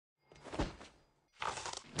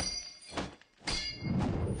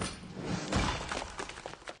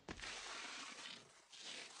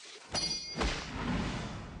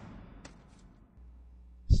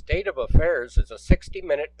State of Affairs is a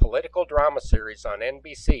 60-minute political drama series on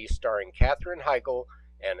NBC starring Katherine Heigl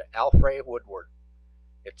and Alfre Woodward.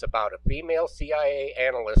 It's about a female CIA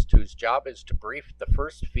analyst whose job is to brief the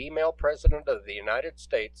first female president of the United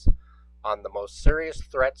States on the most serious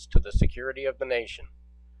threats to the security of the nation.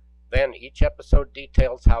 Then each episode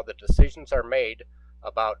details how the decisions are made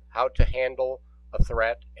about how to handle a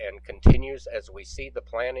threat and continues as we see the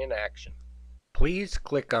plan in action. Please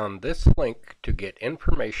click on this link to get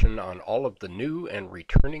information on all of the new and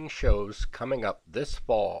returning shows coming up this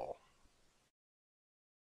fall.